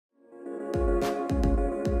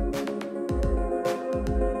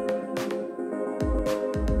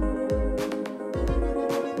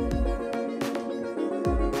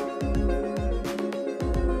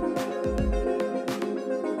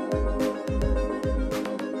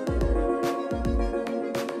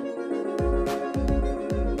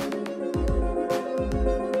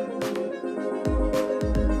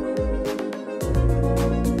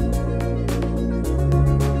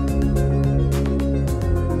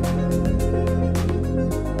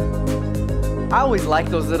I always like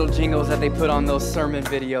those little jingles that they put on those sermon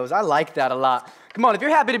videos. I like that a lot. Come on, if you're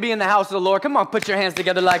happy to be in the house of the Lord, come on, put your hands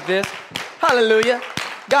together like this. Hallelujah.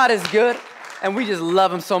 God is good, and we just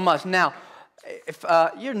love him so much. Now, if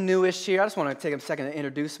you're newish here, I just want to take a second to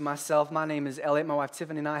introduce myself. My name is Elliot. My wife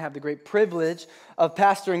Tiffany and I have the great privilege of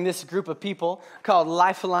pastoring this group of people called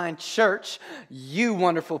Lifeline Church. You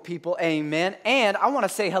wonderful people, amen. And I want to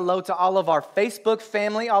say hello to all of our Facebook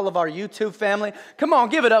family, all of our YouTube family. Come on,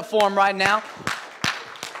 give it up for them right now.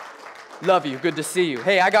 Love you. Good to see you.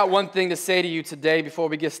 Hey, I got one thing to say to you today before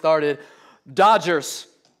we get started. Dodgers.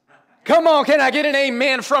 Come on, can I get an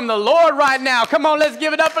amen from the Lord right now? Come on, let's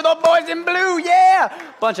give it up for the boys in blue, yeah!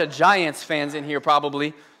 Bunch of Giants fans in here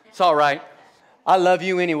probably. It's all right. I love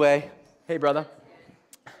you anyway. Hey, brother.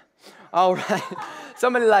 All right.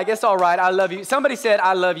 Somebody like, it's all right, I love you. Somebody said,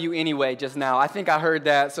 I love you anyway just now. I think I heard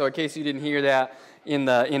that, so in case you didn't hear that in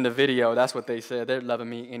the video, that's what they said. They're loving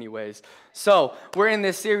me anyways. So, we're in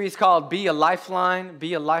this series called Be a Lifeline,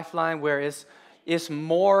 where it's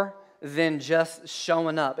more than just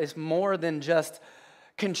showing up. It's more than just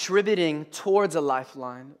contributing towards a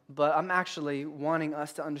lifeline, but I'm actually wanting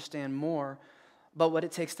us to understand more about what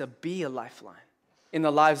it takes to be a lifeline in the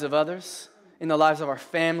lives of others, in the lives of our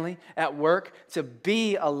family, at work, to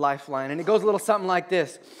be a lifeline. And it goes a little something like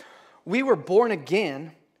this. We were born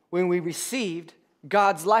again when we received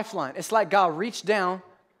God's lifeline. It's like God reached down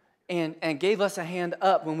and gave us a hand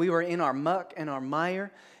up when we were in our muck and our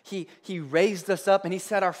mire. He raised us up and he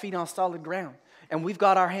set our feet on solid ground. And we've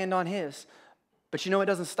got our hand on his. But it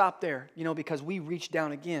doesn't stop there, because we reach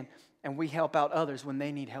down again and we help out others when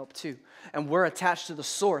they need help too. And we're attached to the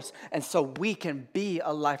source. And so we can be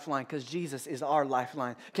a lifeline because Jesus is our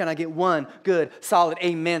lifeline. Can I get one good, solid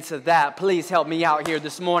amen to that? Please help me out here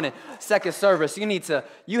this morning. Second service,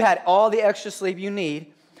 you had all the extra sleep you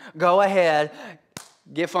need. Go ahead,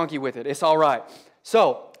 get funky with it. It's all right.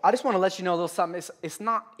 So, I just want to let you know a little something. It's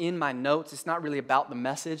not in my notes. It's not really about the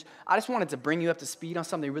message. I just wanted to bring you up to speed on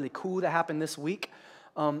something really cool that happened this week.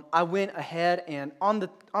 I went ahead and on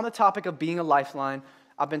the topic of being a lifeline,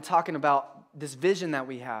 I've been talking about this vision that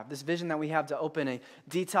we have to open a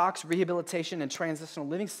detox, rehabilitation, and transitional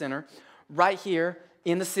living center right here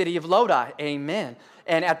in the city of Lodi. Amen.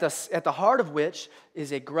 And at the heart of which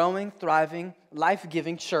is a growing, thriving,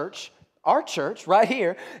 life-giving church, our church right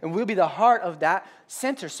here, and we'll be the heart of that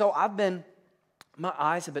center. So my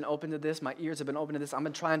eyes have been open to this, my ears have been open to this. I've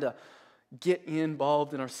been trying to get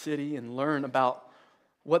involved in our city and learn about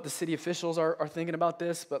what the city officials are thinking about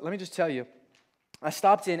this. But let me just tell you, I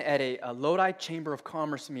stopped in at a Lodi Chamber of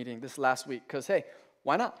Commerce meeting this last week because, hey,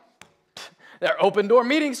 why not? They're open door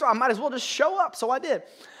meetings, so I might as well just show up. So I did.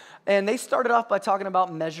 And they started off by talking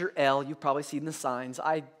about Measure L. You've probably seen the signs.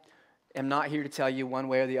 I am not here to tell you one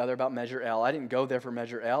way or the other about Measure L. I didn't go there for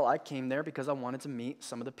Measure L. I came there because I wanted to meet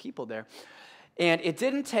some of the people there. And it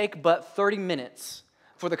didn't take but 30 minutes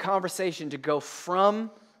for the conversation to go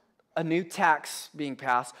from a new tax being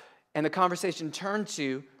passed, and the conversation turned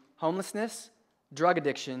to homelessness, drug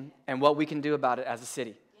addiction, and what we can do about it as a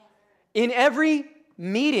city. In every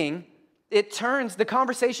meeting, the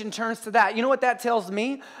conversation turns to that. You know what that tells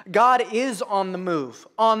me? God is on the move,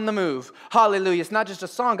 Hallelujah. It's not just a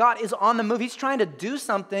song. God is on the move. He's trying to do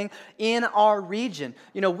something in our region.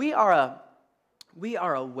 We are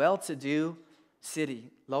a well-to-do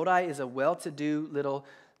city. Lodi is a well-to-do little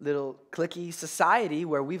cliquey society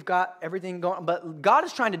where we've got everything going. But God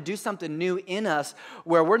is trying to do something new in us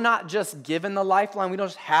where we're not just given the lifeline. We don't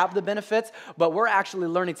just have the benefits, but we're actually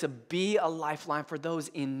learning to be a lifeline for those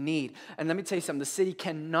in need. And let me tell you something. The city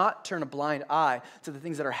cannot turn a blind eye to the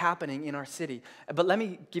things that are happening in our city. But let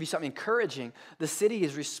me give you something encouraging. The city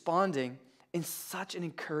is responding in such an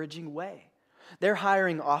encouraging way. They're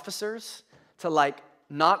hiring officers to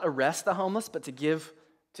not arrest the homeless, but to give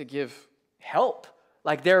help.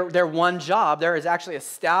 Like their one job, there is actually a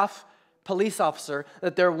staff police officer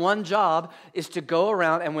that their one job is to go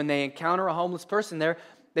around, and when they encounter a homeless person there,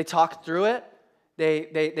 they talk through it.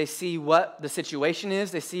 They see what the situation is.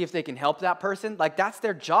 They see if they can help that person. That's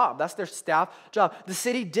their job. That's their staff job. The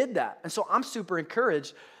city did that. And so I'm super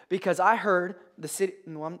encouraged because I heard the city,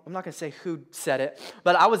 I'm not going to say who said it,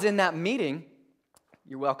 but I was in that meeting.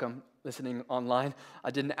 You're welcome listening online. I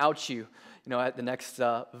didn't out you, at the next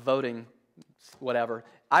voting whatever.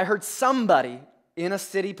 I heard somebody in a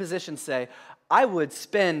city position say, I would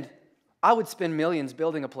spend millions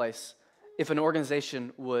building a place if an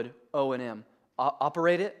organization would O&M,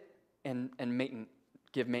 operate it and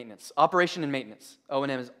give maintenance. Operation and maintenance.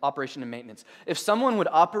 O&M is operation and maintenance. If someone would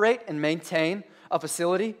operate and maintain a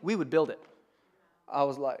facility, we would build it. I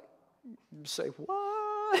was like, say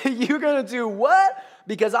what? You're going to do what?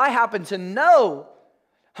 Because I happen to know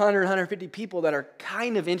 100, 150 people that are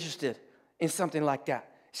kind of interested in something like that.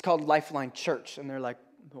 It's called Lifeline Church. And they're like,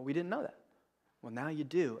 well, we didn't know that. Well, now you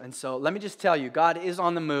do. And so let me just tell you, God is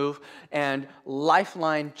on the move, and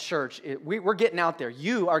Lifeline Church, we're getting out there.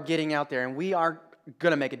 You are getting out there, and we are going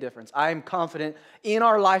to make a difference. I am confident in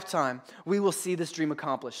our lifetime we will see this dream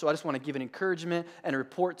accomplished. So I just want to give an encouragement and a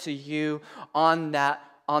report to you on that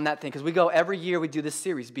thing. Because we go every year, we do this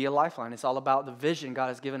series, Be a Lifeline. It's all about the vision God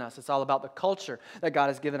has given us. It's all about the culture that God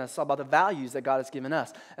has given us. It's all about the values that God has given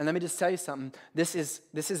us. And let me just tell you something. This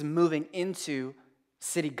is moving into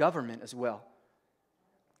city government as well.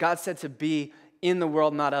 God said to be in the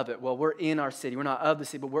world, not of it. Well, we're in our city. We're not of the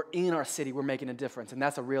city, but we're in our city. We're making a difference. And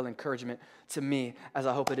that's a real encouragement to me, as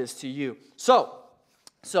I hope it is to you. So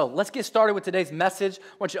let's get started with today's message.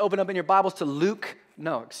 I want you to open up in your Bibles to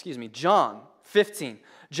John 15.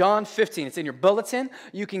 John 15. It's in your bulletin.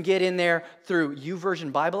 You can get in there through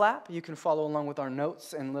YouVersion Bible app. You can follow along with our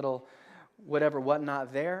notes and little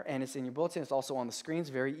whatnot there, and it's in your bulletin. It's also on the screens.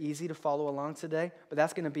 Very easy to follow along today, but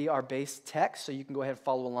that's going to be our base text, so you can go ahead and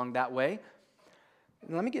follow along that way.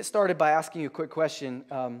 And let me get started by asking you a quick question.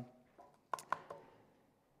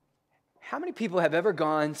 How many people have ever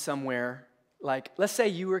gone somewhere, like, let's say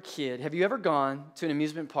you were a kid. Have you ever gone to an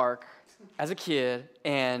amusement park as a kid,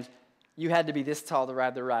 and you had to be this tall to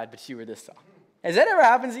ride the ride, but you were this tall? Has that ever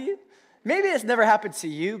happened to you? Maybe it's never happened to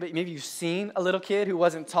you, but maybe you've seen a little kid who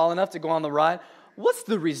wasn't tall enough to go on the ride. What's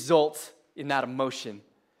the result in that emotion?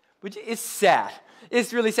 It's sad.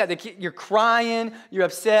 It's really sad. You're crying, you're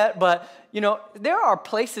upset, but there are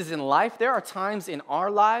places in life, there are times in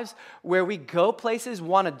our lives where we go places,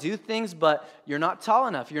 want to do things, but you're not tall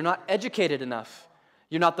enough, you're not educated enough,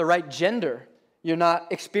 you're not the right gender, you're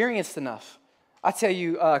not experienced enough. I tell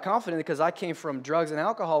you confidently because I came from drugs and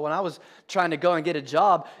alcohol. When I was trying to go and get a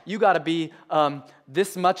job, you got to be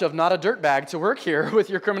this much of not a dirtbag to work here with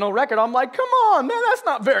your criminal record. I'm like, come on, man, that's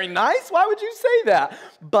not very nice. Why would you say that?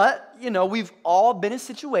 But, we've all been in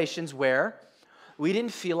situations where we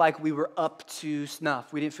didn't feel like we were up to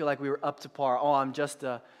snuff. We didn't feel like we were up to par. Oh,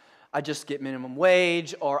 I just get minimum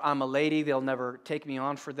wage, or I'm a lady, they'll never take me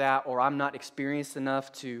on for that, or I'm not experienced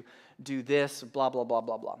enough to do this, blah, blah, blah,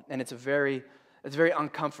 blah, blah. And it's a very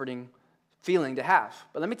uncomforting feeling to have.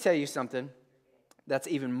 But let me tell you something that's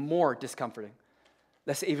even more discomforting,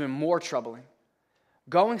 that's even more troubling.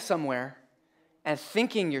 Going somewhere and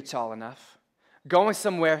thinking you're tall enough, going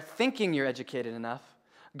somewhere thinking you're educated enough,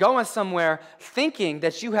 going somewhere thinking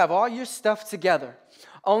that you have all your stuff together,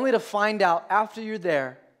 only to find out after you're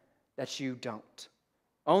there that you don't.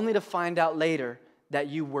 Only to find out later that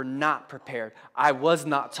you were not prepared. I was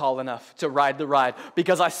not tall enough to ride the ride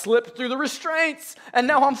because I slipped through the restraints and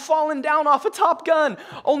now I'm falling down off a Top Gun,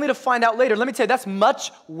 only to find out later. Let me tell you, that's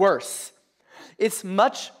much worse. It's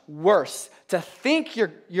much worse to think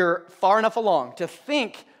you're far enough along, to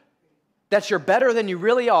think that you're better than you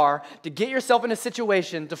really are, to get yourself in a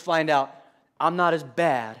situation to find out, I'm not as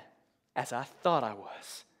bad as I thought I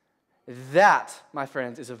was. That, my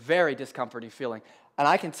friends, is a very discomforting feeling, and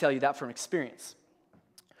I can tell you that from experience.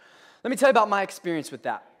 Let me tell you about my experience with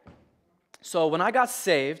that. So when I got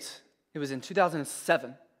saved, it was in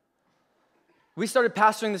 2007. We started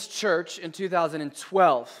pastoring this church in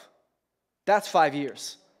 2012. That's 5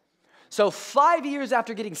 years. So 5 years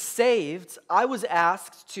after getting saved, I was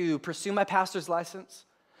asked to pursue my pastor's license,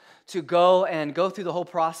 to go through the whole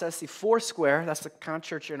process. See, Foursquare, that's the kind of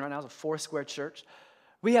church you're in right now, is a Foursquare church.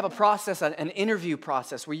 We have a process, an interview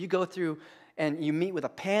process, where you go through and you meet with a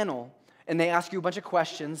panel, and they ask you a bunch of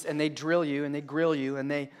questions, and they drill you, and they grill you,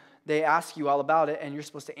 and they ask you all about it, and you're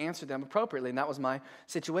supposed to answer them appropriately. And that was my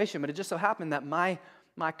situation. But it just so happened that my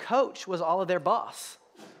coach was all of their boss.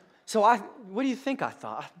 So what do you think I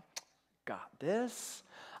thought?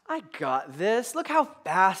 I got this. Look how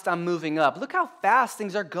fast I'm moving up. Look how fast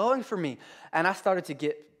things are going for me. And I started to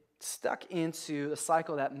get stuck into a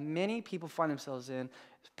cycle that many people find themselves in,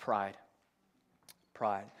 is pride.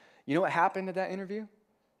 Pride. You know what happened at that interview?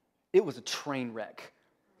 It was a train wreck.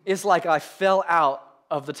 It's like I fell out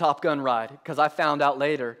of the Top Gun ride because I found out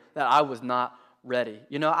later that I was not ready.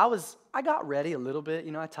 I got ready a little bit.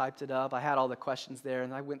 I typed it up. I had all the questions there,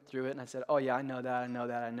 and I went through it, and I said, oh, yeah, I know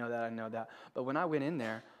that. But when I went in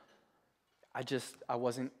there, I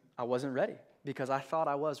wasn't ready because I thought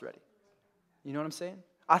I was ready. You know what I'm saying?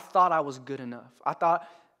 I thought I was good enough. I thought,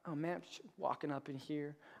 oh, man, walking up in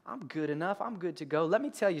here, I'm good enough. I'm good to go. Let me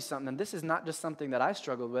tell you something, and this is not just something that I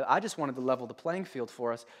struggled with. I just wanted to level the playing field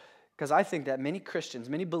for us because I think that many Christians,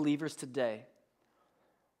 many believers today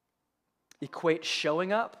equate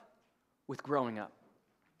showing up with growing up.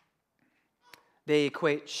 They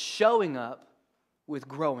equate showing up with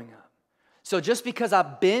growing up. So just because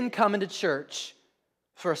I've been coming to church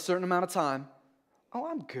for a certain amount of time, oh,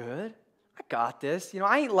 I'm good. I got this.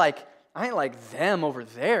 I ain't like them over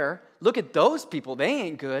there. Look at those people. They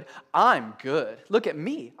ain't good. I'm good. Look at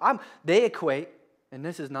me. They equate, and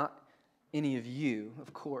this is not any of you,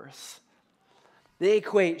 of course. They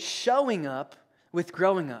equate showing up with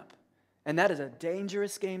growing up. And that is a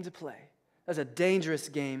dangerous game to play. That's a dangerous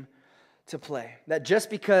game to play. That just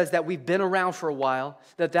because that we've been around for a while,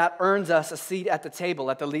 that earns us a seat at the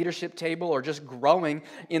table, at the leadership table, or just growing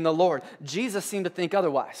in the Lord. Jesus seemed to think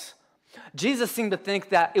otherwise. Jesus seemed to think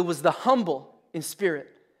that it was the humble in spirit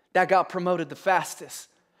that got promoted the fastest.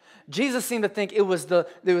 Jesus seemed to think it was the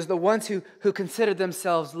ones who considered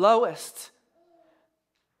themselves lowest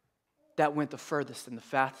that went the furthest and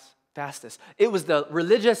the fastest. It was the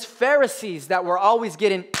religious Pharisees that were always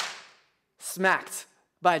getting smacked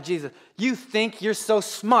by Jesus. You think you're so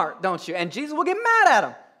smart, don't you? And Jesus will get mad at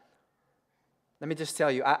them. Let me just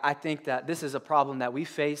tell you, I think that this is a problem that we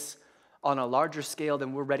face on a larger scale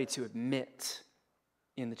than we're ready to admit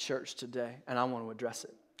in the church today. And I want to address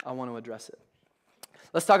it.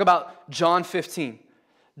 Let's talk about John 15.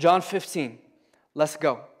 John 15. Let's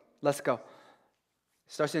go.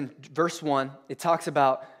 Starts in verse 1. It talks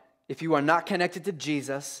about if you are not connected to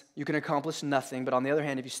Jesus, you can accomplish nothing. But on the other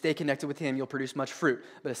hand, if you stay connected with him, you'll produce much fruit.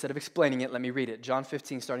 But instead of explaining it, let me read it. John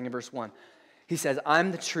 15, starting in verse 1. He says,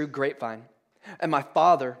 I'm the true grapevine, and my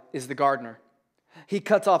Father is the gardener. He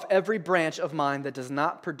cuts off every branch of mine that does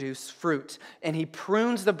not produce fruit, and he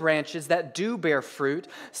prunes the branches that do bear fruit,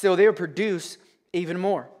 so they will produce even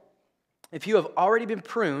more. If you have already been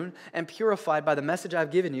pruned and purified by the message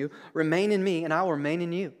I've given you, remain in me, and I will remain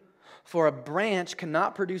in you. For a branch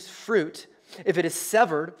cannot produce fruit if it is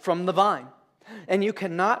severed from the vine, and you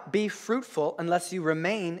cannot be fruitful unless you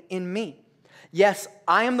remain in me. Yes,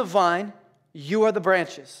 I am the vine, you are the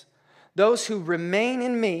branches. Those who remain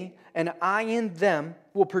in me and I in them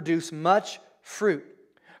will produce much fruit.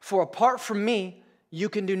 For apart from me, you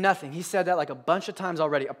can do nothing. He said that like a bunch of times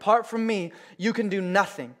already. Apart from me, you can do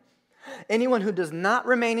nothing. Anyone who does not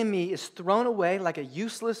remain in me is thrown away like a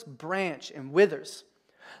useless branch and withers.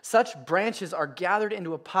 Such branches are gathered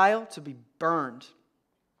into a pile to be burned.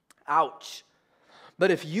 Ouch.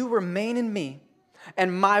 But if you remain in me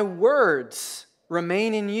and my words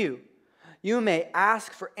remain in you, you may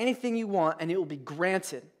ask for anything you want and it will be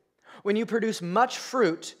granted. When you produce much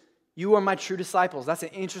fruit, you are my true disciples. That's an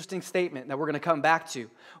interesting statement that we're going to come back to.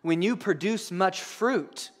 When you produce much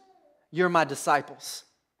fruit, you're my disciples.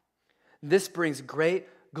 This brings great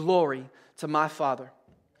glory to my Father.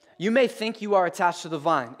 You may think you are attached to the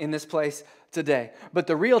vine in this place today, but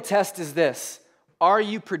the real test is this. Are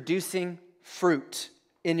you producing fruit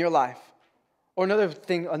in your life? Or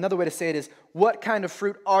another way to say it is, what kind of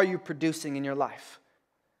fruit are you producing in your life?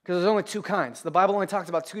 Because there's only two kinds. The Bible only talks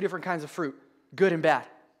about two different kinds of fruit, good and bad.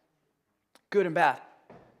 Good and bad.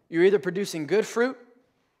 You're either producing good fruit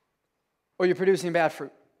or you're producing bad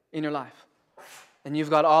fruit in your life. And you've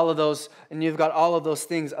got all of those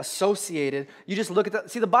things associated. You just look at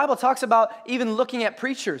that. See, the Bible talks about even looking at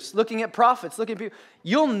preachers, looking at prophets, looking at people.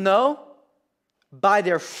 You'll know by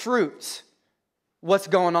their fruits what's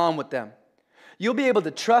going on with them. You'll be able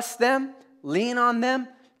to trust them, lean on them,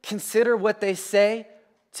 consider what they say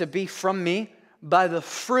to be from me by the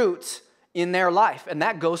fruit in their life. And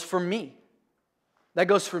that goes for me. That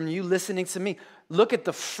goes from you listening to me. Look at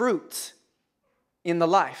the fruit in the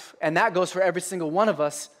life. And that goes for every single one of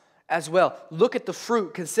us as well. Look at the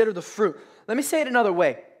fruit. Consider the fruit. Let me say it another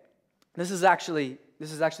way. This is actually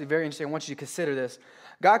very interesting. I want you to consider this.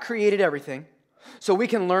 God created everything, so we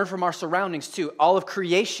can learn from our surroundings too. All of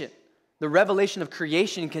creation, the revelation of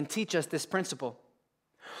creation can teach us this principle.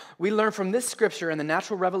 We learn from this scripture and the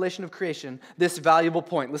natural revelation of creation this valuable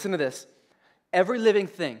point. Listen to this. Every living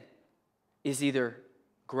thing is either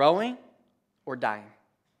growing or dying.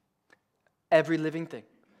 Every living thing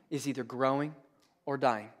is either growing or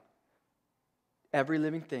dying. Every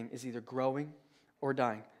living thing is either growing or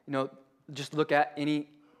dying. Just look at any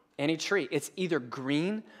tree. It's either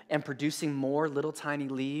green and producing more little tiny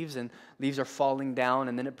leaves, and leaves are falling down,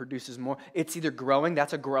 and then it produces more. It's either growing,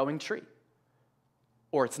 that's a growing tree,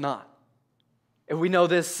 or it's not. And we know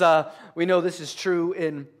this is true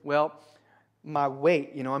in, my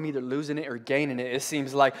weight, I'm either losing it or gaining it. It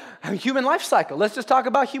seems like a human life cycle. Let's just talk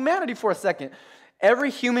about humanity for a second.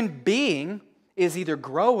 Every human being is either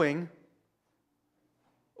growing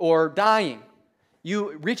or dying.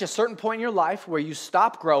 You reach a certain point in your life where you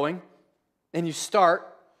stop growing and you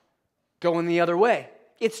start going the other way.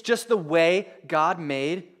 It's just the way God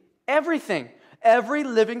made everything. Every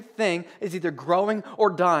living thing is either growing or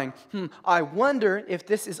dying. I wonder if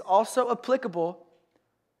this is also applicable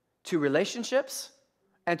to relationships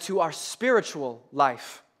and to our spiritual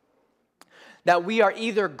life. That we are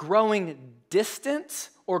either growing distant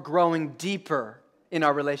or growing deeper in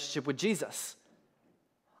our relationship with Jesus.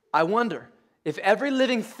 I wonder if every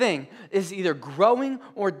living thing is either growing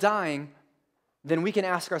or dying, then we can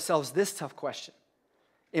ask ourselves this tough question.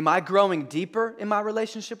 Am I growing deeper in my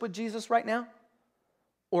relationship with Jesus right now?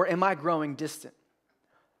 Or am I growing distant?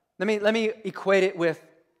 Let me equate it with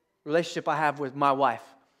the relationship I have with my wife.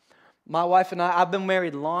 My wife and I've been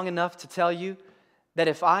married long enough to tell you that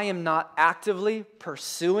if I am not actively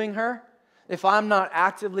pursuing her, if I'm not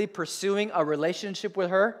actively pursuing a relationship with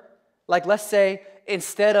her, like let's say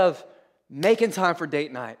instead of making time for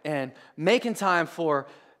date night and making time for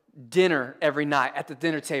dinner every night at the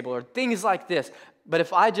dinner table or things like this, but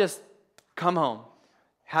if I just come home,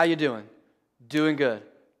 how you doing? Doing good.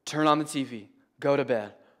 Turn on the TV, go to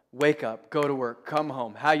bed, wake up, go to work, come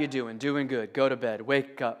home, how you doing? Doing good. Go to bed,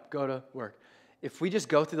 wake up, go to work. If we just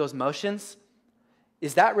go through those motions,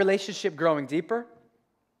 is that relationship growing deeper?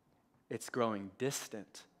 It's growing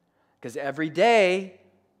distant. Because every day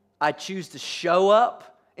I choose to show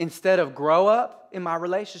up instead of grow up in my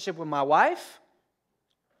relationship with my wife.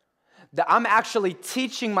 That I'm actually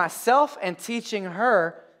teaching myself and teaching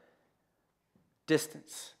her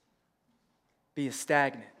distance. Be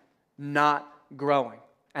stagnant, not growing.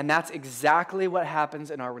 And that's exactly what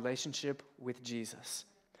happens in our relationship with Jesus.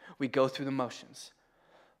 We go through the motions.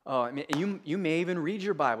 Oh, I mean, you may even read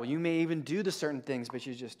your Bible. You may even do the certain things, but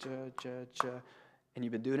you just, and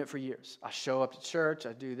you've been doing it for years. I show up to church,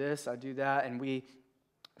 I do this, I do that, and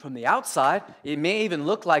from the outside, it may even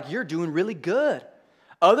look like you're doing really good.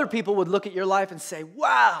 Other people would look at your life and say,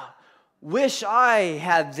 wow, wish I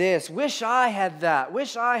had this, wish I had that,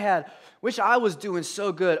 wish I was doing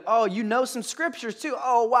so good. Oh, you know some scriptures too.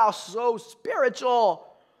 Oh, wow, so spiritual.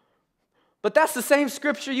 But that's the same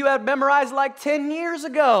scripture you had memorized like 10 years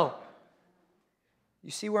ago. You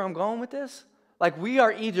see where I'm going with this? Like we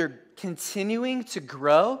are either continuing to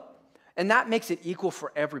grow, and that makes it equal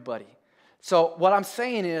for everybody. So what I'm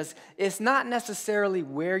saying is, it's not necessarily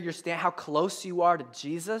where you're standing, how close you are to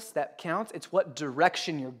Jesus that counts. It's what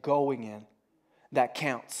direction you're going in that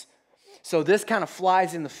counts. So this kind of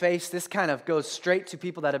flies in the face. This kind of goes straight to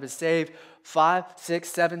people that have been saved 5, 6,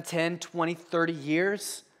 7, 10, 20, 30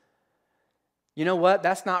 years. You know what?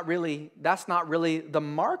 That's not really the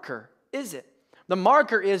marker, is it? The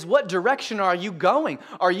marker is, what direction are you going?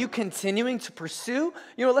 Are you continuing to pursue?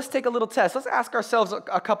 You know, let's take a little test. Let's ask ourselves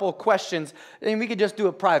a couple of questions, and we could just do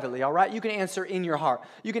it privately, all right? You can answer in your heart.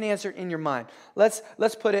 You can answer in your mind. Let's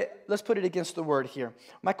put it against the word here.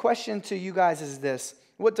 My question to you guys is this.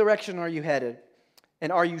 What direction are you headed?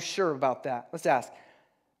 And are you sure about that? Let's ask.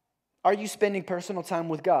 Are you spending personal time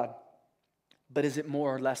with God? But is it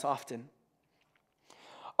more or less often?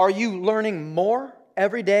 Are you learning more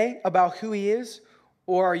every day about who He is?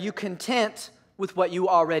 Or are you content with what you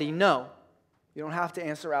already know? You don't have to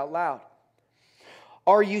answer out loud.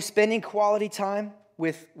 Are you spending quality time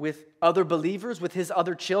with other believers, with His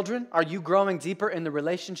other children? Are you growing deeper in the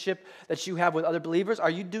relationship that you have with other believers? Are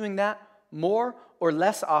you doing that more or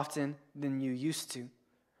less often than you used to?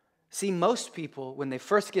 See, most people, when they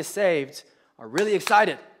first get saved, are really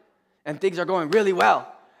excited and things are going really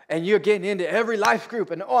well. And you're getting into every life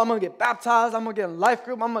group. And, I'm going to get baptized. I'm going to get a life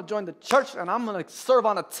group. I'm going to join the church. And I'm going to serve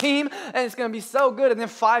on a team. And it's going to be so good. And then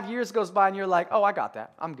 5 years goes by and you're like, oh, I got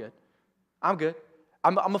that. I'm good. I'm good.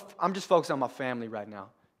 I'm just focusing on my family right now.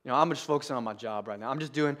 You know, I'm just focusing on my job right now. I'm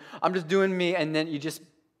just doing me. And then you just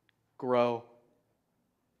grow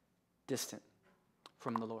distant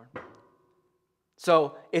from the Lord.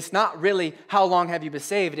 So it's not really how long have you been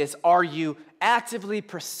saved. It's are you actively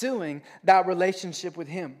pursuing that relationship with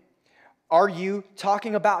Him? Are you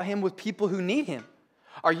talking about Him with people who need Him?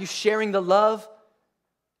 Are you sharing the love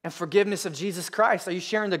and forgiveness of Jesus Christ? Are you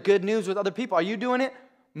sharing the good news with other people? Are you doing it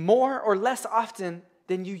more or less often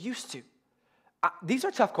than you used to? These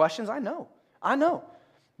are tough questions, I know.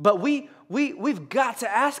 But we've got to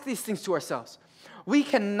ask these things to ourselves. We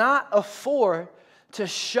cannot afford to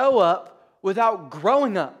show up without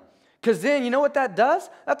growing up. Because then, you know what that does?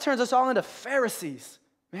 That turns us all into Pharisees,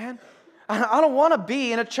 man. I don't want to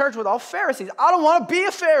be in a church with all Pharisees. I don't want to be a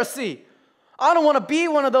Pharisee. I don't want to be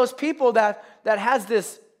one of those people that has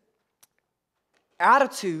this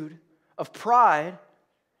attitude of pride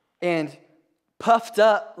and puffed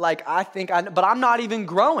up like but I'm not even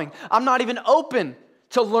growing. I'm not even open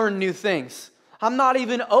to learn new things. I'm not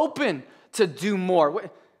even open to do more.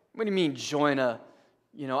 What do you mean join a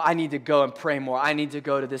I need to go and pray more. I need to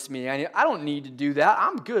go to this meeting. I don't need to do that.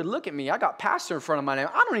 I'm good. Look at me. I got pastor in front of my name.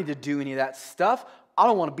 I don't need to do any of that stuff. I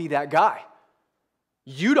don't want to be that guy.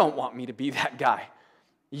 You don't want me to be that guy.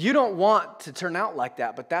 You don't want to turn out like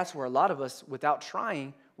that, but that's where a lot of us, without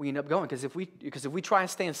trying, we end up going. Because if we try and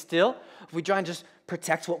stand still, if we try and just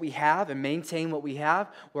protect what we have and maintain what we have,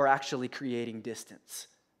 we're actually creating distance.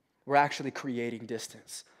 We're actually creating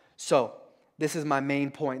distance. So this is my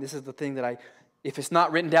main point. This is the thing that if it's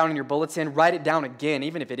not written down in your bulletin, write it down again.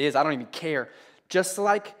 Even if it is, I don't even care. Just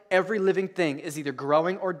like every living thing is either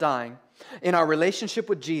growing or dying, in our relationship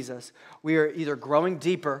with Jesus, we are either growing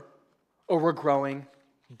deeper or we're growing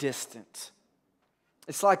distant.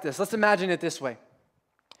 It's like this. Let's imagine it this way.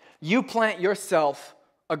 You plant yourself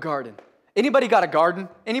a garden. Anybody got a garden?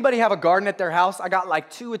 Anybody have a garden at their house? I got like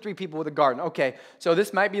 2 or 3 people with a garden. Okay, so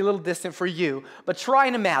this might be a little distant for you, but try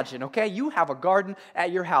and imagine, okay? You have a garden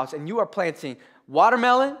at your house and you are planting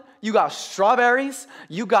watermelon, you got strawberries,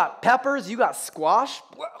 you got peppers, you got squash.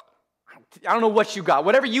 I don't know what you got.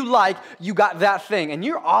 Whatever you like, you got that thing. And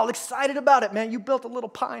you're all excited about it, man. You built a little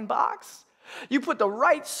pine box. You put the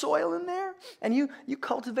right soil in there, and you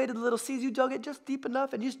cultivated the little seeds. You dug it just deep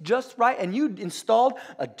enough and just right, and you installed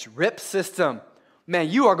a drip system. Man,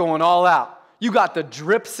 you are going all out. You got the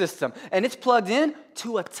drip system, and it's plugged in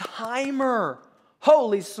to a timer.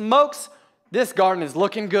 Holy smokes, this garden is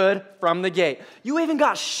looking good from the gate. You even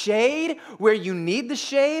got shade where you need the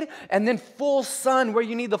shade, and then full sun where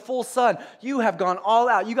you need the full sun. You have gone all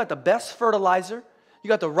out. You got the best fertilizer. You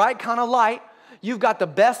got the right kind of light. You've got the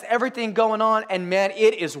best everything going on, and man,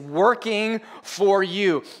 it is working for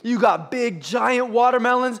you. You got big, giant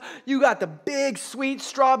watermelons. You got the big, sweet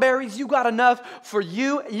strawberries. You got enough for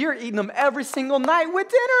you. You're eating them every single night with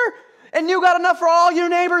dinner, and you got enough for all your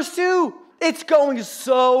neighbors too. It's going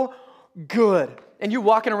so good. And you're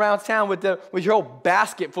walking around town with your whole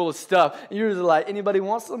basket full of stuff, and you're just like, anybody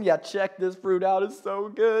want some? Yeah, check this fruit out. It's so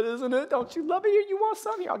good, isn't it? Don't you love it? Here, you want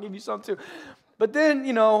some? Here, I'll give you some too. But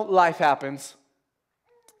then, life happens,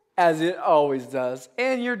 as it always does,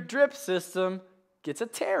 and your drip system gets a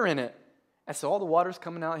tear in it. And so all the water's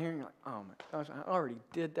coming out here, and you're like, oh my gosh, I already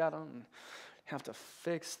did that. I don't have to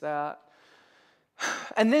fix that.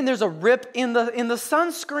 And then there's a rip in the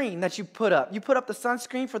sunscreen that you put up. You put up the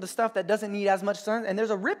sunscreen for the stuff that doesn't need as much sun, and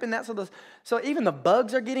there's a rip in that, so even the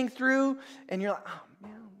bugs are getting through, and you're like, oh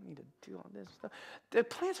man, I don't need to do all this stuff. The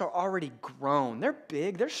plants are already grown. They're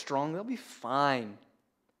big, they're strong, they'll be fine.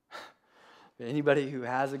 Anybody who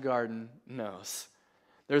has a garden knows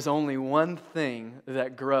there's only one thing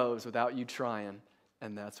that grows without you trying,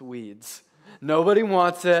 and that's weeds. Nobody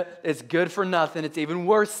wants it. It's good for nothing. It's even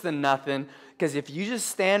worse than nothing, because if you just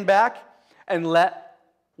stand back and let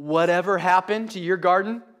whatever happen to your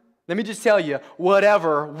garden, let me just tell you,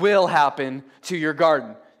 whatever will happen to your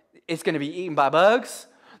garden. It's going to be eaten by bugs.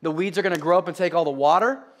 The weeds are going to grow up and take all the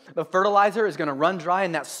water. The fertilizer is going to run dry,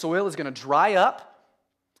 and that soil is going to dry up.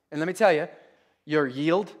 And let me tell you, your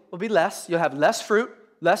yield will be less. You'll have less fruit,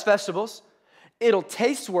 less vegetables. It'll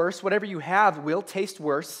taste worse. Whatever you have will taste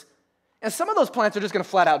worse. And some of those plants are just going to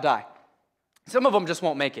flat out die. Some of them just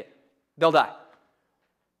won't make it. They'll die.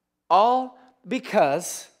 All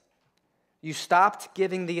because you stopped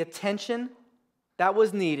giving the attention that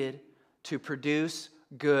was needed to produce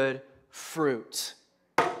good fruit.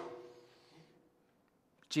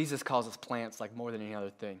 Jesus calls us plants like more than any other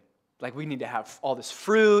thing. Like we need to have all this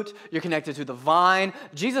fruit. You're connected to the vine.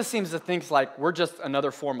 Jesus seems to think like we're just another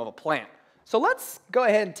form of a plant. So let's go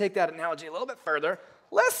ahead and take that analogy a little bit further.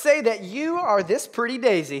 Let's say that you are this pretty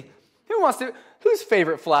daisy. Whose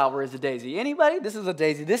favorite flower is a daisy? Anybody? This is a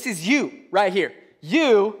daisy. This is you right here.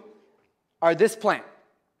 You are this plant.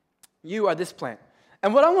 You are this plant.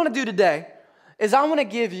 And what I want to do today is I want to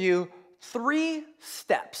give you 3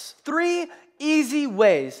 steps, 3 easy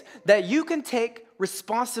ways that you can take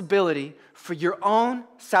responsibility for your own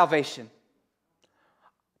salvation.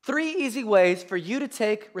 3 easy ways for you to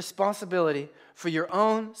take responsibility for your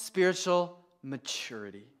own spiritual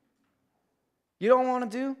maturity. You know what I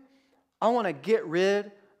want to do? I want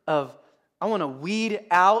to weed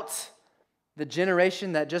out the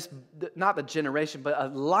generation that not the generation, but a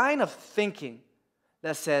line of thinking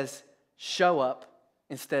that says, show up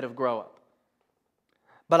instead of grow up.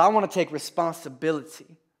 But I want to take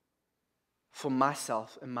responsibility for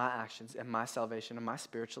myself and my actions and my salvation and my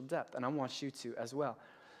spiritual depth. And I want you to as well.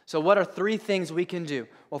 So what are 3 things we can do?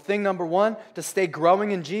 Well, thing number 1, to stay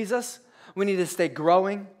growing in Jesus, we need to stay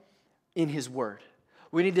growing in His Word.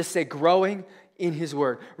 We need to stay growing in His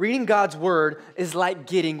Word. Reading God's Word is like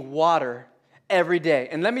getting water every day.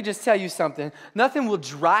 And let me just tell you something. Nothing will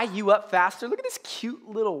dry you up faster. Look at this cute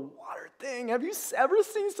little water thing. Have you ever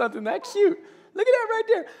seen something that cute? Look at that right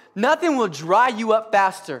there. Nothing will dry you up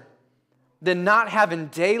faster than not having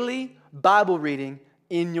daily Bible reading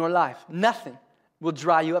in your life. Nothing will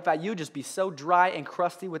dry you up. You'll just be so dry and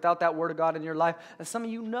crusty without that Word of God in your life. And some of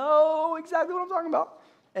you know exactly what I'm talking about.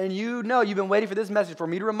 And you know, you've been waiting for this message for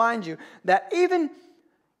me to remind you that even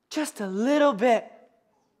just a little bit,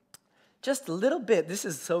 this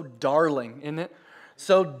is so darling, isn't it?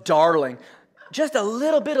 So darling. Just a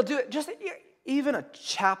little bit will do it. Just even a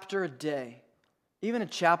chapter a day. Even a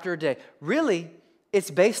chapter a day. Really,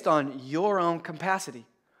 it's based on your own capacity.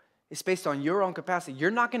 It's based on your own capacity.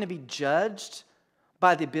 You're not going to be judged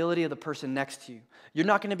by the ability of the person next to you. You're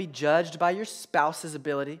not going to be judged by your spouse's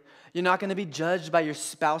ability. You're not going to be judged by your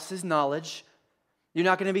spouse's knowledge. You're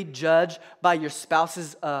not going to be judged by your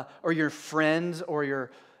spouse's or your friends or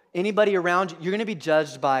anybody around you. You're going to be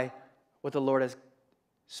judged by what the Lord has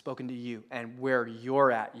spoken to you and where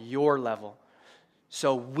you're at, your level.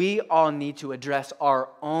 So we all need to address our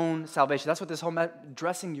own salvation. That's what this whole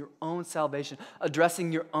addressing your own salvation,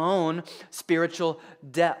 addressing your own spiritual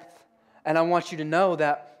depth. And I want you to know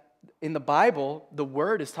that in the Bible, the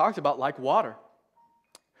word is talked about like water.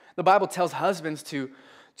 The Bible tells husbands to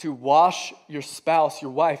wash your spouse,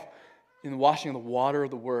 your wife, in the washing of the water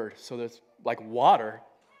of the word. So there's like water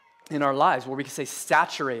in our lives where we can stay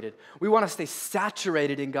saturated. We want to stay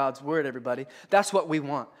saturated in God's word, everybody. That's what we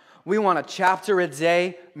want. We want a chapter a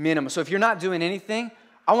day minimum. So if you're not doing anything,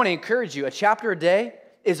 I want to encourage you. A chapter a day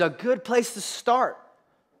is a good place to start.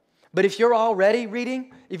 But if you're already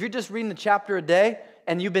reading, if you're just reading a chapter a day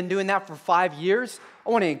and you've been doing that for 5 years,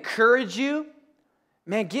 I want to encourage you,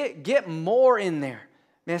 man, get more in there.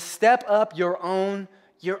 Man, step up your own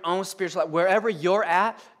spiritual life. Wherever you're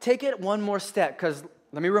at, take it one more step. Because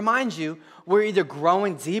let me remind you, we're either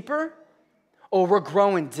growing deeper or we're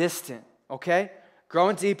growing distant, okay?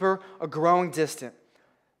 Growing deeper or growing distant.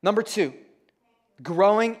 Number 2,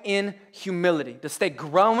 growing in humility. To stay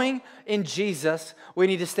growing in Jesus, we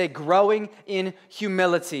need to stay growing in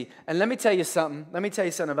humility. And let me tell you something. Let me tell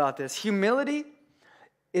you something about this. Humility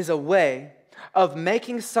is a way of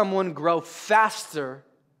making someone grow faster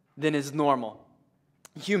than is normal.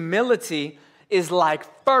 Humility is like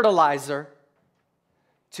fertilizer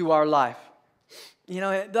to our life. You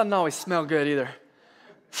know, it doesn't always smell good either.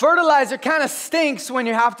 Fertilizer kind of stinks when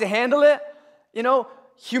you have to handle it. You know,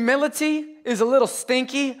 humility is a little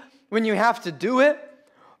stinky when you have to do it.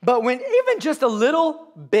 But when even just a little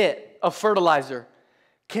bit of fertilizer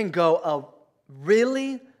can go a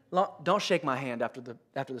really long... Don't shake my hand after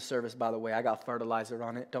the service, by the way. I got fertilizer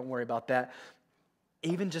on it. Don't worry about that.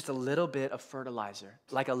 Even just a little bit of fertilizer,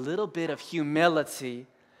 like a little bit of humility,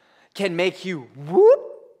 can make you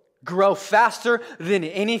grow faster than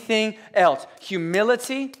anything else.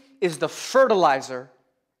 Humility is the fertilizer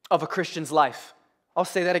of a Christian's life. I'll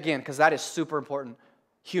say that again because that is super important.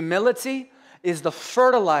 Humility is the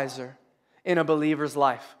fertilizer in a believer's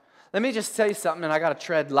life. Let me just tell you something, and I got to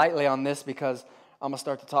tread lightly on this because I'm going to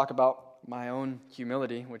start to talk about my own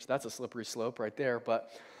humility, which that's a slippery slope right there. But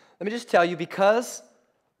let me just tell you, because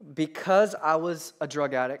I was a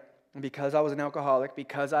drug addict, because I was an alcoholic,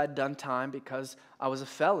 because I had done time, because I was a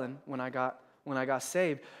felon when I got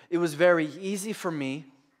saved, it was very easy for me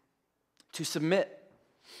to submit.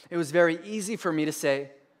 It was very easy for me to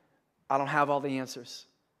say, I don't have all the answers.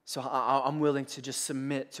 So I'm willing to just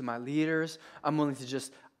submit to my leaders. I'm willing to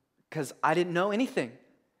just, because I didn't know anything.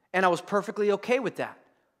 And I was perfectly okay with that.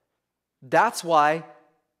 That's why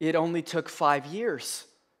it only took 5 years.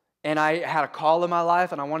 And I had a call in my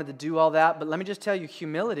life, and I wanted to do all that. But let me just tell you,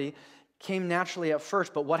 humility came naturally at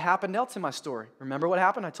first. But what happened else in my story? Remember what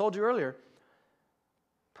happened? I told you earlier.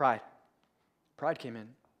 Pride. Pride came in.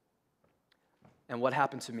 And what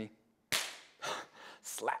happened to me?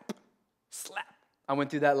 Slap. I went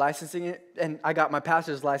through that licensing, and I got my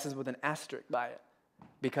pastor's license with an asterisk by it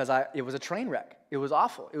because it was a train wreck. It was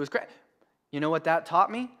awful. It was great. You know what that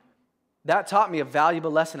taught me? That taught me a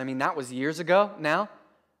valuable lesson. I mean, that was years ago now.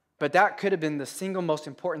 But that could have been the single most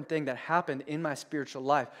important thing that happened in my spiritual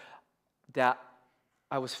life, that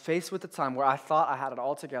I was faced with a time where I thought I had it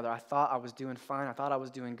all together. I thought I was doing fine. I thought I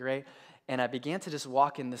was doing great. And I began to just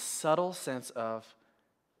walk in this subtle sense of,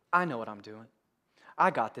 I know what I'm doing. I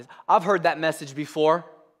got this. I've heard that message before.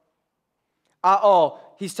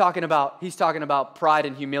 He's talking about pride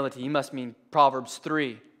and humility. He must mean Proverbs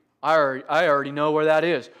 3. I already know where that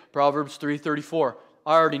is. Proverbs 3:34.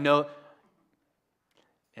 I already know.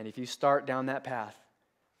 And if you start down that path,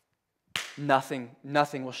 nothing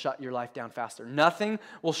will shut your life down faster. Nothing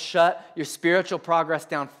will shut your spiritual progress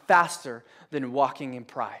down faster than walking in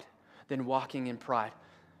pride.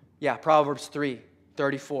 Yeah, Proverbs 3.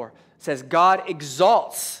 34 says, God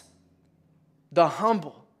exalts the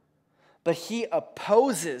humble, but he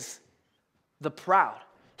opposes the proud.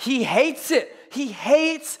 He hates it. He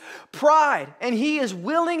hates pride. And he is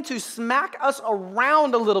willing to smack us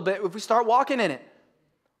around a little bit if we start walking in it.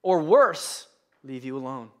 Or worse, leave you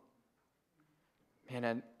alone. Man,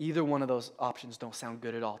 and either one of those options don't sound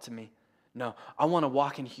good at all to me. No, I want to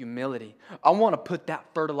walk in humility. I want to put that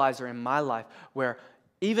fertilizer in my life where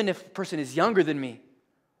even if a person is younger than me,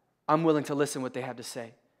 I'm willing to listen to what they have to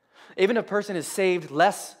say. Even if a person is saved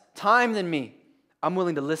less time than me, I'm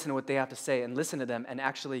willing to listen to what they have to say and listen to them and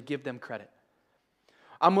actually give them credit.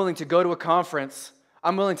 I'm willing to go to a conference.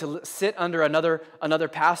 I'm willing to sit under another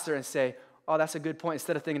pastor and say, oh, that's a good point,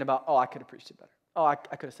 instead of thinking about, oh, I could have preached it better. Oh, I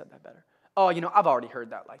could have said that better. Oh, I've already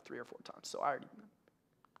heard that like 3 or 4 times, so I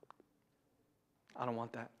don't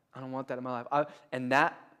want that. I don't want that in my life. And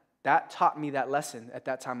that taught me that lesson at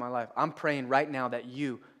that time in my life. I'm praying right now that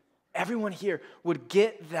everyone here would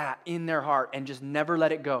get that in their heart and just never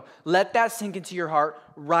let it go. Let that sink into your heart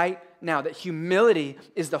right now, that humility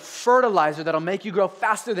is the fertilizer that'll make you grow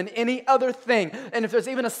faster than any other thing. And if there's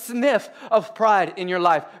even a sniff of pride in your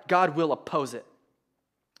life, God will oppose it.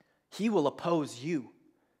 He will oppose you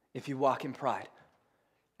if you walk in pride.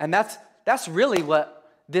 And that's really what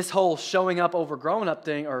this whole showing up over growing up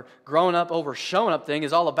thing, or growing up over showing up thing,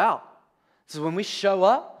 is all about. So when we show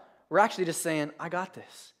up, we're actually just saying, I got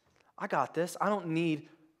this. I got this. I don't need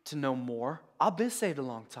to know more. I've been saved a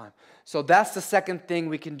long time. So that's the second thing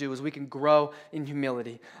we can do, is we can grow in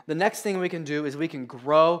humility. The next thing we can do is we can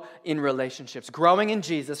grow in relationships. Growing in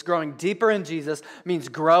Jesus, growing deeper in Jesus, means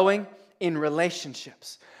growing in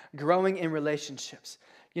relationships. Growing in relationships.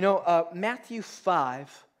 Matthew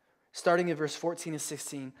 5, starting in verse 14 and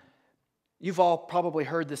 16, you've all probably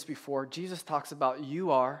heard this before. Jesus talks about,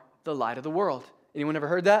 you are the light of the world. Anyone ever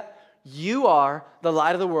heard that? You are the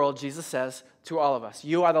light of the world, Jesus says to all of us.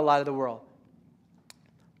 You are the light of the world.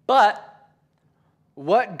 But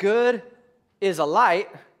what good is a light,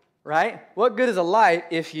 right? What good is a light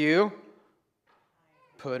if you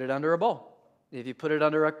put it under a bowl? If you put it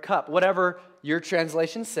under a cup? Whatever your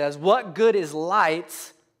translation says. What good is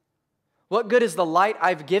light? What good is the light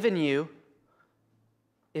I've given you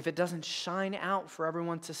if it doesn't shine out for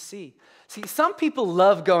everyone to see? See, some people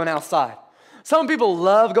love going outside. Some people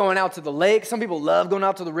love going out to the lake. Some people love going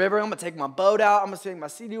out to the river. I'm going to take my boat out. I'm going to take my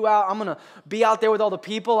Sea-Doo out. I'm going to be out there with all the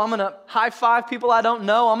people. I'm going to high-five people I don't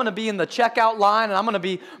know. I'm going to be in the checkout line, and I'm going to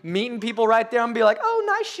be meeting people right there. I'm going to be like, oh,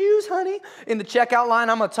 nice shoes, honey. In the checkout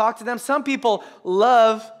line, I'm going to talk to them. Some people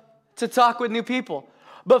love to talk with new people.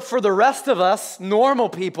 But for the rest of us, normal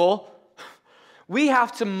people, we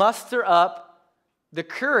have to muster up the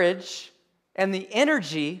courage and the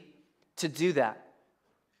energy to do that.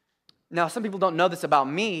 Now, some people don't know this about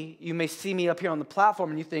me. You may see me up here on the platform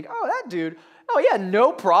and you think, oh, that dude, oh yeah,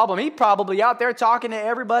 no problem. He's probably out there talking to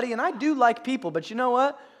everybody, and I do like people, but you know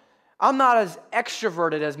what? I'm not as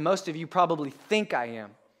extroverted as most of you probably think I am.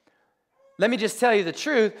 Let me just tell you the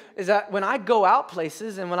truth, is that when I go out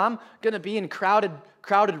places and when I'm going to be in crowded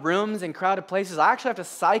rooms and crowded places, I actually have to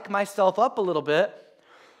psych myself up a little bit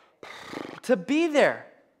to be there.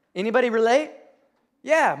 Anybody relate?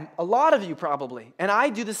 Yeah, a lot of you probably. And I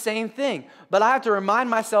do the same thing. But I have to remind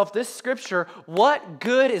myself this scripture, what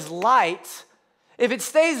good is light if it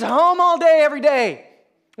stays home all day, every day?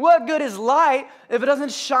 What good is light if it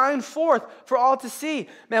doesn't shine forth for all to see?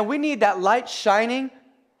 Man, we need that light shining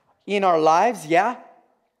in our lives, yeah.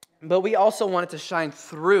 But we also want it to shine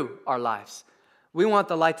through our lives. We want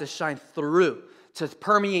the light to shine through, to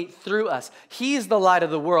permeate through us. He's the light of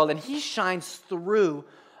the world, and He shines through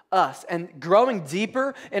us. And growing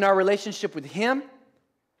deeper in our relationship with Him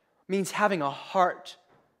means having a heart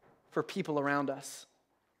for people around us.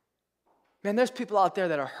 Man, there's people out there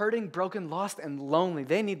that are hurting, broken, lost, and lonely.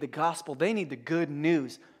 They need the gospel. They need the good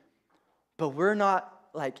news. But we're not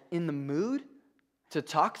like in the mood to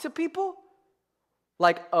talk to people.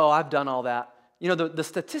 Like, oh, I've done all that. The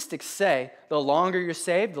statistics say the longer you're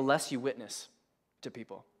saved, the less you witness to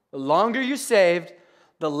people. The longer you're saved,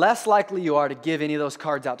 the less likely you are to give any of those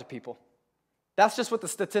cards out to people. That's just what the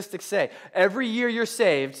statistics say. Every year you're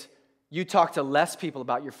saved, you talk to less people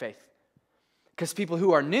about your faith. Because people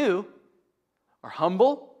who are new are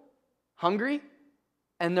humble, hungry,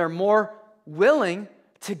 and they're more willing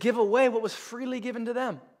to give away what was freely given to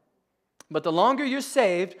them. But the longer you're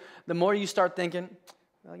saved, the more you start thinking,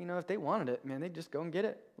 well, if they wanted it, man, they'd just go and get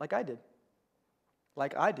it like I did.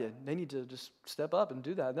 They need to just step up and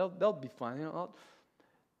do that. They'll be fine.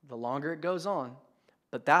 The longer it goes on.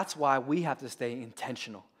 But that's why we have to stay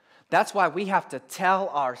intentional. That's why we have to tell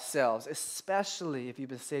ourselves, especially if you've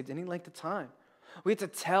been saved any length of time, We get to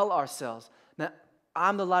tell ourselves that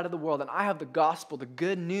I'm the light of the world and I have the gospel, the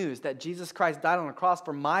good news that Jesus Christ died on the cross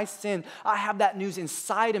for my sin. I have that news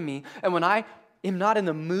inside of me. And when I am not in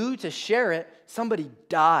the mood to share it, somebody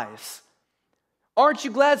dies. Aren't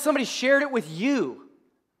you glad somebody shared it with you?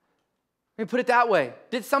 Let me put it that way.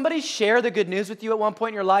 Did somebody share the good news with you at one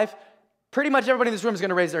point in your life? Pretty much everybody in this room is going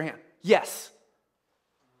to raise their hand. Yes.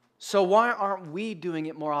 So why aren't we doing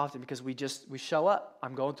it more often? Because we show up.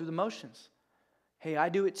 I'm going through the motions. Hey, I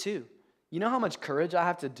do it too. You know how much courage I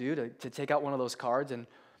have to do to take out one of those cards and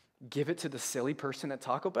give it to the silly person at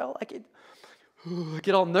Taco Bell? I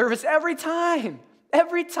get all nervous every time.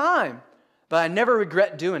 But I never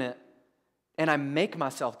regret doing it. And I make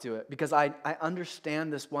myself do it because I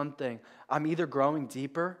understand this one thing. I'm either growing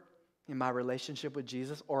deeper in my relationship with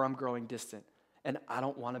Jesus or I'm growing distant. And I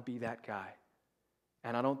don't want to be that guy.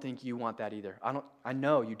 And I don't think you want that either. I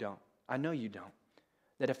know you don't.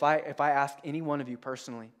 That if I ask any one of you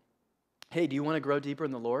personally, hey, do you want to grow deeper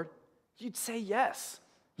in the Lord? You'd say yes.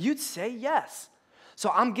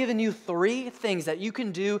 So I'm giving you 3 things that you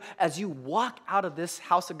can do as you walk out of this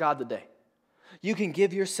house of God today. You can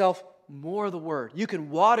give yourself more of the word. You can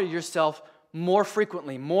water yourself more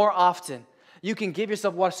frequently, more often. You can give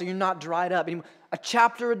yourself water so you're not dried up. A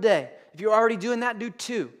chapter a day. If you're already doing that, do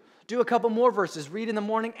 2. Do a couple more verses. Read in the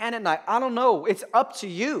morning and at night. I don't know. It's up to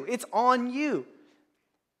you. It's on you.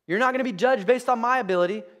 You're not going to be judged based on my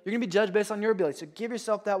ability. You're going to be judged based on your ability. So give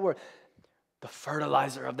yourself that word. The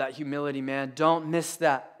fertilizer of that humility, man. Don't miss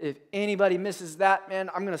that. If anybody misses that, man,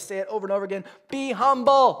 I'm going to say it over and over again. Be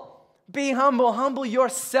humble. Be humble. Humble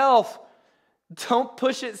yourself. Don't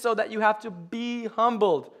push it so that you have to be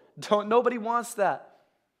humbled. Nobody wants that.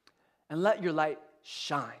 And let your light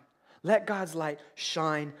shine. Let God's light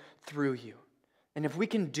shine through you. And if we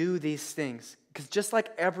can do these things, because just like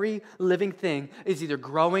every living thing is either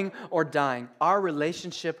growing or dying, our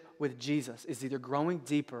relationship with Jesus is either growing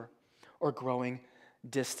deeper or growing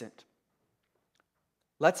distant.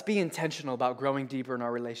 Let's be intentional about growing deeper in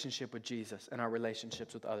our relationship with Jesus and our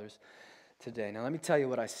relationships with others today. Now, let me tell you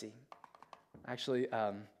what I see. Actually,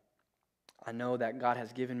 I know that God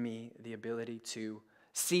has given me the ability to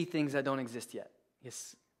see things that don't exist yet.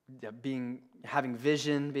 Yes, having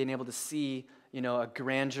vision, being able to see, a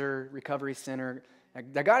grandeur recovery center.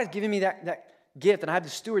 That God has given me that gift, and I have to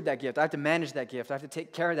steward that gift. I have to manage that gift. I have to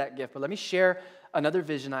take care of that gift. But let me share another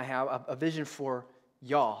vision I have, a vision for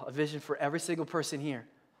y'all, a vision for every single person here.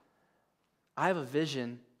 I have a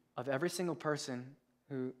vision of every single person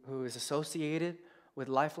who is associated with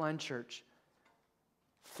Lifeline Church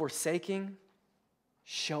forsaking,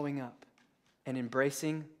 showing up, and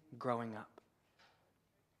embracing growing up.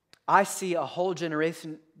 I see a whole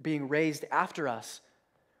generation being raised after us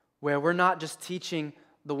where we're not just teaching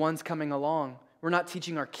the ones coming along. We're not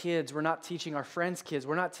teaching our kids. We're not teaching our friends' kids.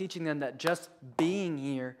 We're not teaching them that just being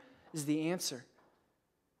here is the answer.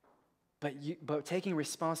 But taking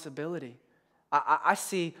responsibility. I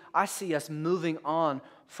see us moving on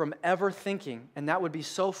from ever thinking, and that would be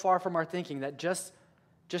so far from our thinking that just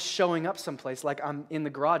showing up someplace like I'm in the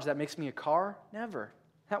garage, that makes me a car? Never.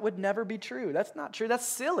 That would never be true. That's not true. That's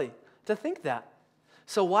silly to think that.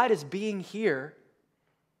 So why does being here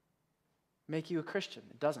make you a Christian?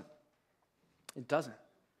 It doesn't. It doesn't.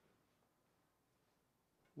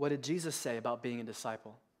 What did Jesus say about being a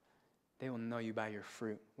disciple? They will know you by your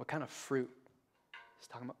fruit. What kind of fruit? He's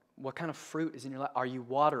talking about what kind of fruit is in your life. Are you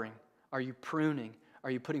watering? Are you pruning?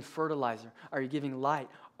 Are you putting fertilizer? Are you giving light?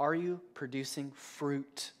 Are you producing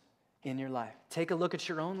fruit in your life? Take a look at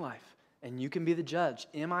your own life, and you can be the judge.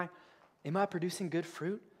 Am I producing good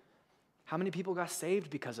fruit? How many people got saved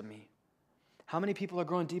because of me? How many people are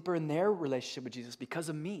growing deeper in their relationship with Jesus because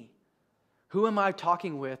of me? Who am I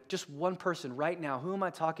talking with? Just one person right now. Who am I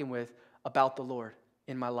talking with about the Lord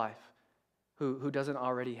in my life? Who doesn't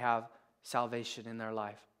already have salvation in their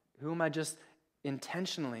life? Who am I just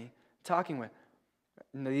intentionally talking with?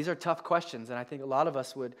 Now, these are tough questions, and I think a lot of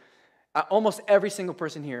us would, almost every single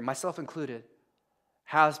person here, myself included,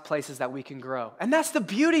 has places that we can grow. And that's the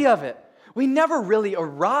beauty of it. We never really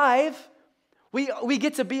arrive. We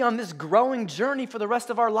get to be on this growing journey for the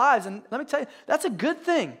rest of our lives. And let me tell you, that's a good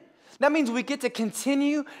thing. That means we get to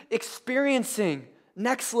continue experiencing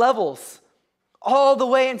next levels all the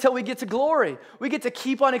way until we get to glory. We get to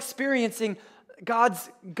keep on experiencing God's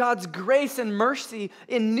grace and mercy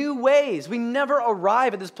in new ways. We never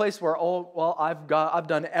arrive at this place where, I've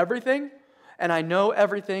done everything and I know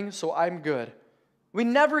everything, so I'm good. We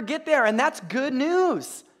never get there, and that's good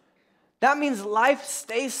news. That means life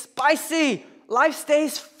stays spicy. Life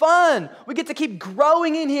stays fun. We get to keep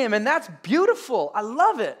growing in Him, and that's beautiful. I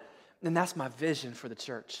love it. And that's my vision for the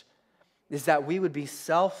church. is that we would be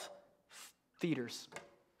self-feeders,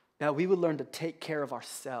 that we would learn to take care of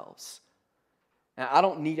ourselves. And I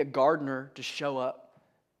don't need a gardener to show up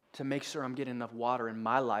to make sure I'm getting enough water in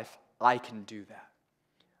my life. I can do that.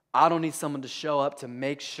 I don't need someone to show up to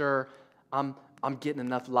make sure I'm getting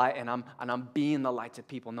enough light and I'm being the light to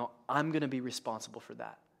people. No, I'm going to be responsible for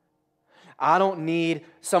that. I don't need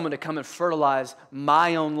someone to come and fertilize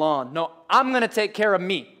my own lawn. No, I'm going to take care of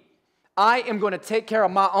me. I am going to take care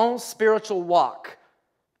of my own spiritual walk.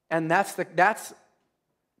 And that's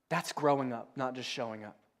growing up, not just showing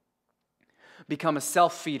up. Become a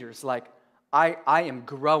self-feeders, like I am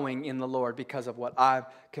growing in the Lord because of what I've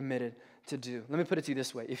committed to do. Let me put it to you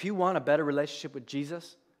this way. If you want a better relationship with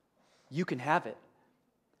Jesus, you can have it.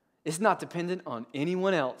 It's not dependent on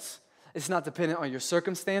anyone else. It's not dependent on your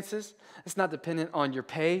circumstances. It's not dependent on your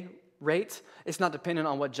pay rate. It's not dependent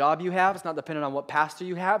on what job you have. It's not dependent on what pastor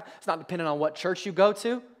you have. It's not dependent on what church you go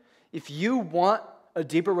to. If you want a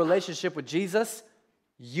deeper relationship with Jesus,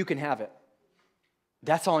 you can have it.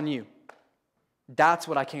 That's on you. That's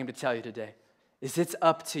what I came to tell you today, is it's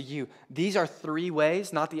up to you. These are 3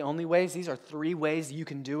 ways, not the only ways. These are 3 ways you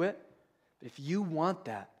can do it. But if you want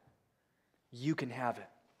that, you can have it.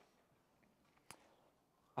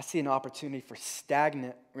 I see an opportunity for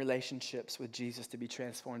stagnant relationships with Jesus to be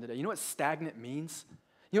transformed today. You know what stagnant means?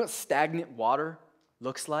 You know what stagnant water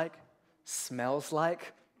looks like, smells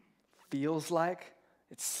like, feels like?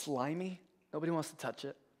 It's slimy. Nobody wants to touch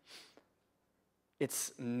it.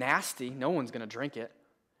 It's nasty. No one's going to drink it.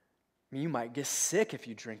 I mean, you might get sick if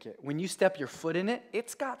you drink it. When you step your foot in it,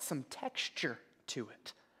 it's got some texture to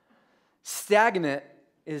it. Stagnant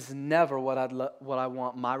is never what I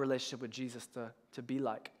want my relationship with Jesus to be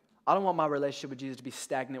like. I don't want my relationship with Jesus to be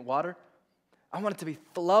stagnant water. I want it to be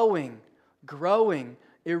flowing, growing,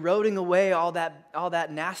 eroding away all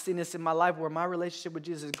that nastiness in my life, where my relationship with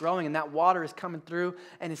Jesus is growing and that water is coming through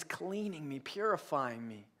and is cleaning me, purifying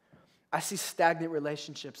me. I see stagnant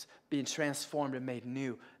relationships being transformed and made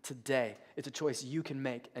new today. It's a choice you can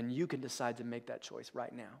make, and you can decide to make that choice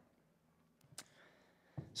right now.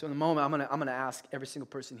 So in a moment, I'm gonna ask every single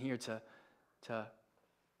person here to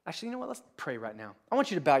actually, you know what? Let's pray right now. I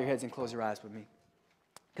want you to bow your heads and close your eyes with me,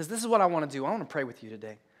 because this is what I want to do. I want to pray with you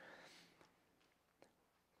today,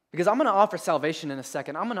 because I'm going to offer salvation in a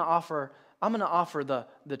second. I'm going to offer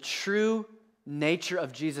the true nature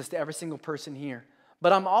of Jesus to every single person here.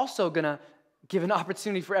 But I'm also going to give an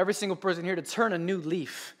opportunity for every single person here to turn a new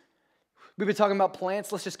leaf. We've been talking about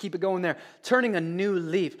plants. Let's just keep it going there. Turning a new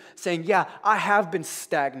leaf, saying, yeah, I have been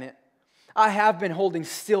stagnant. I have been holding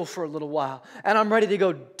still for a little while, and I'm ready to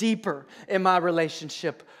go deeper in my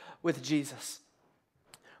relationship with Jesus.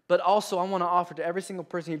 But also, I want to offer to every single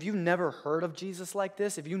person, if you've never heard of Jesus like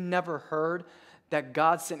this, if you never heard that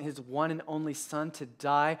God sent his one and only Son to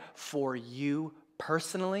die for you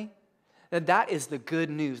personally, then that is the good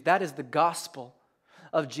news. That is the gospel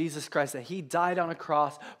of Jesus Christ, that he died on a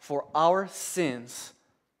cross for our sins,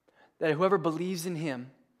 that whoever believes in him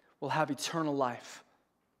will have eternal life.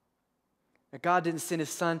 That God didn't send his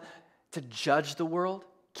Son to judge the world,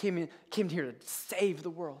 came here to save the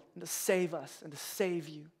world, and to save us, and to save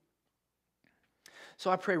you. So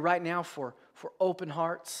I pray right now for open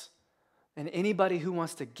hearts, and anybody who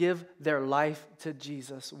wants to give their life to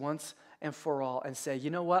Jesus once and for all, and say,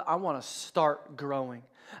 you know what, I want to start growing,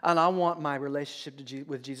 and I want my relationship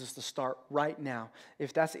with Jesus to start right now.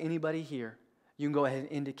 If that's anybody here, you can go ahead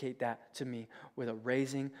and indicate that to me with a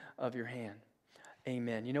raising of your hand.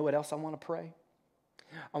 Amen. You know what else I want to pray?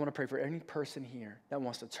 I want to pray for any person here that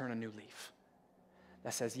wants to turn a new leaf,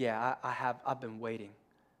 that says, yeah, I've been waiting.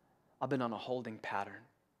 I've been on a holding pattern,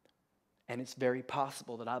 and it's very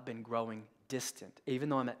possible that I've been growing distant. Even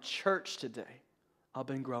though I'm at church today, I've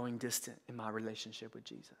been growing distant in my relationship with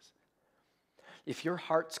Jesus. If your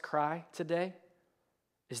heart's cry today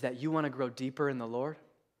is that you want to grow deeper in the Lord,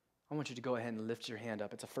 I want you to go ahead and lift your hand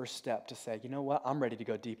up. It's a first step to say, you know what, I'm ready to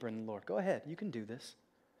go deeper in the Lord. Go ahead, you can do this.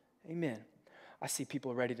 Amen. I see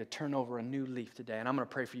people ready to turn over a new leaf today, and I'm going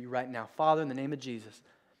to pray for you right now. Father, in the name of Jesus,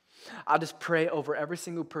 I just pray over every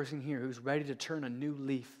single person here who's ready to turn a new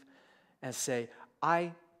leaf and say,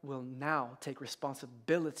 I will now take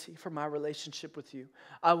responsibility for my relationship with you.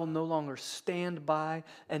 I will no longer stand by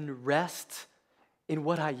and rest in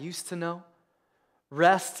what I used to know,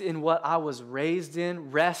 rest in what I was raised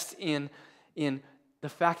in, rest in the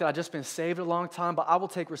fact that I've just been saved a long time, but I will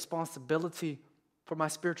take responsibility for my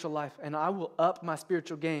spiritual life, and I will up my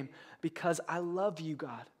spiritual game because I love you,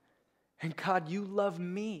 God. And God, you love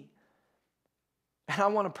me. And I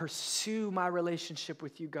want to pursue my relationship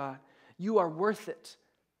with you, God. You are worth it.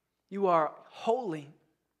 You are holy.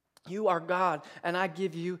 You are God, and I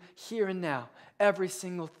give you here and now every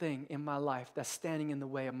single thing in my life that's standing in the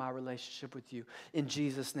way of my relationship with you. In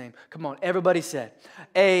Jesus' name. Come on, everybody said,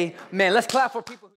 amen. Let's clap for people.